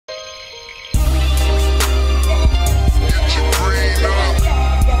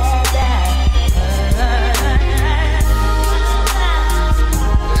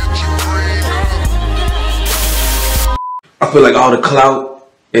feel like all the clout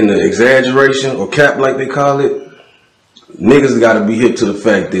and the exaggeration or cap like they call it, niggas gotta be hip to the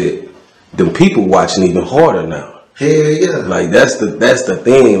fact that them people watching even harder now. Hell yeah. Like that's the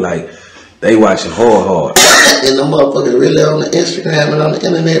thing, like they watching hard. And the motherfuckers really on the Instagram and on the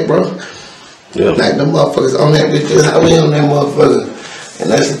internet, bro. Yeah. Like the motherfuckers on that bitch, just how we on that motherfucker. And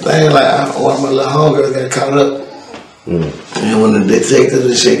that's the thing, like one of my little homegirls got caught up. And when the detectives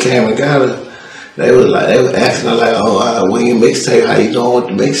and shit came and got her, they was asking her like, oh, when you mixtape, how you doing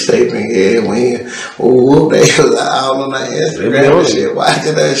with the mixtape? And yeah, when you, they was all on that Instagram and shit,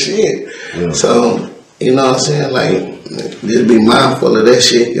 watching that shit. Yeah. So, you know what I'm saying? Like, just be mindful of that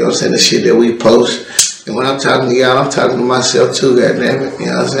shit, you know what I'm saying? The shit that we post. And when I'm talking to y'all, I'm talking to myself too, goddammit, you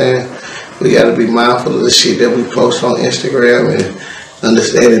know what I'm saying? We gotta be mindful of the shit that we post on Instagram and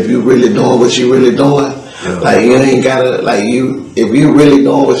understand if you really doing what you really doing. Yeah. Like you ain't gotta, like if you really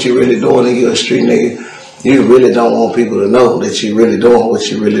doing what you really doing and you a street nigga, you really don't want people to know that you really doing what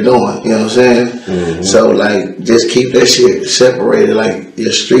you really doing, you know what I'm saying? So like, just keep that shit separated, like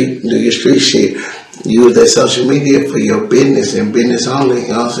your street, do your street shit. Use that social media for your business and business only, you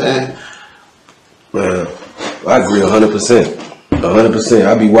know what I'm saying? Well, I agree 100%. 100%.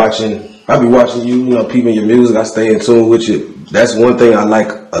 I be watching you, you know, peeping your music. I stay in tune with you. That's one thing I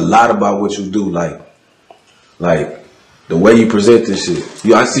like a lot about what you do, like the way you present this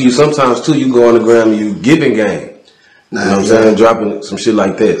shit. I see you sometimes too, you go on the gram and you giving game. You know what I'm saying? Dropping some shit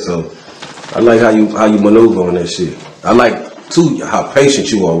like that. So I like how you maneuver on that shit. I like too how patient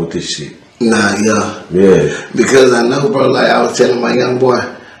you are with this shit. Yeah. Because I know, bro, like I was telling my young boy,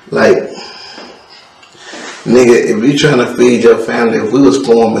 like, nigga, if you trying to feed your family, if we was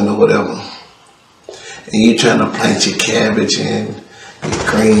farming or whatever, and you trying to plant your cabbage and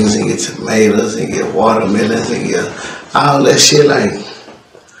your greens and your tomatoes and your watermelons and your all that shit, like,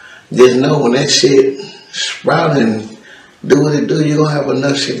 just know when that shit sprout and do what it do, you're gonna have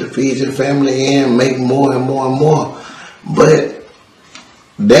enough shit to feed your family and make more and more and more. But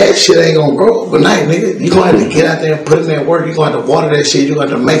that shit ain't gonna grow overnight, nigga. You gonna have to get out there and put in that work. You gonna have to water that shit. You gonna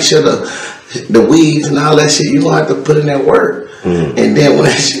have to make sure the weeds and all that shit, you gonna have to put in that work. And then when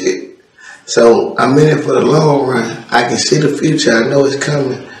that shit, so I'm in it for the long run. I can see the future. I know it's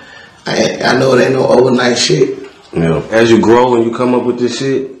coming. I know it ain't no overnight shit. Yeah. As you grow and you come up with this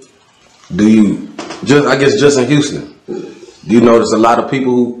shit, do you just in Houston, do you notice a lot of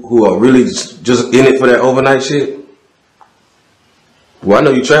people who are really just in it for that overnight shit? Well, I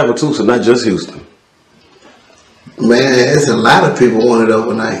know you travel too, so not just Houston. Man, it's a lot of people want it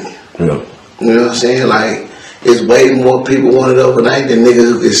overnight. Yeah. You know what I'm saying? Like, it's way more people want it overnight than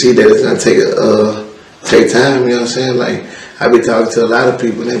niggas who can see that it's gonna take time. You know what I'm saying? Like, I be talking to a lot of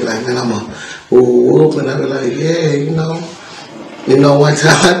people, and they be like, man, I'm a whoop, and I be like, yeah, you know, one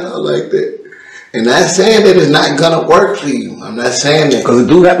time I thought like that. And not saying that it's not gonna work for you. I'm not saying that. Because it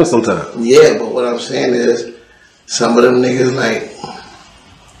do happen sometimes. Yeah, but what I'm saying is, some of them niggas, like,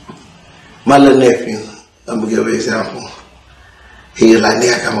 my little nephew, I'm gonna give an example. He was like,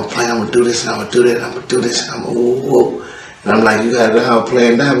 nigga, I got my plan, I'm gonna do this, and I'm gonna do that, I'm gonna do this, and I'm gonna whoop. And I'm like, you got it all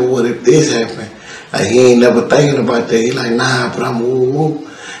planned out, but what if this happen? Like, he ain't never thinking about that. He like, nah, but I'm whoop.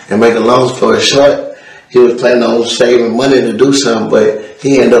 And make a long story short, he was planning on saving money to do something, but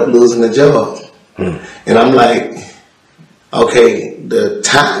he ended up losing the job. And I'm like, okay, the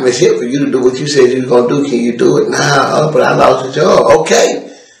time is here for you to do what you said you was gonna do. Can you do it? Nah, but I lost the job. Okay.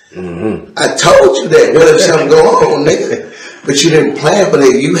 I told you that. What if something go on, nigga? But you didn't plan for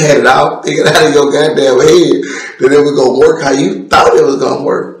that. You had it all figured out in your goddamn head that it was gonna work how you thought it was gonna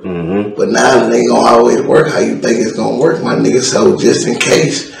work. But now it ain't gonna always work how you think it's gonna work, my nigga. So just in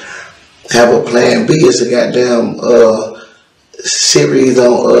case, have a plan B. It's a goddamn series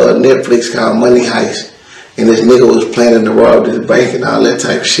on Netflix called Money Heist. And this nigga was planning to rob this bank and all that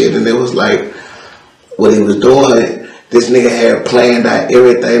type of shit. And it was like, what he was doing, this nigga had planned out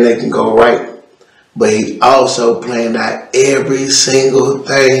everything that can go right. But he also planned out every single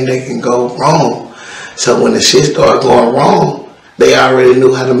thing that can go wrong. So when the shit started going wrong, they already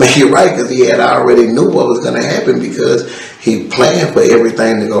knew how to make it right because he had already knew what was going to happen because he planned for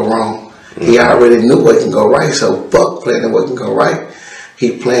everything to go wrong. He already knew what can go right, so fuck planning what can go right.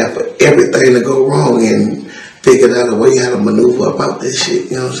 He planned for everything to go wrong and figured out a way how to maneuver about this shit,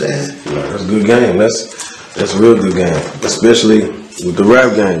 you know what I'm saying? Yeah, that's a good game. That's a real good game, especially with the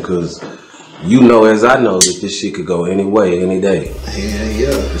rap game, because you know as I know that this shit could go any way, any day.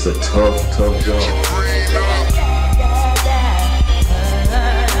 Yeah. It's a tough job.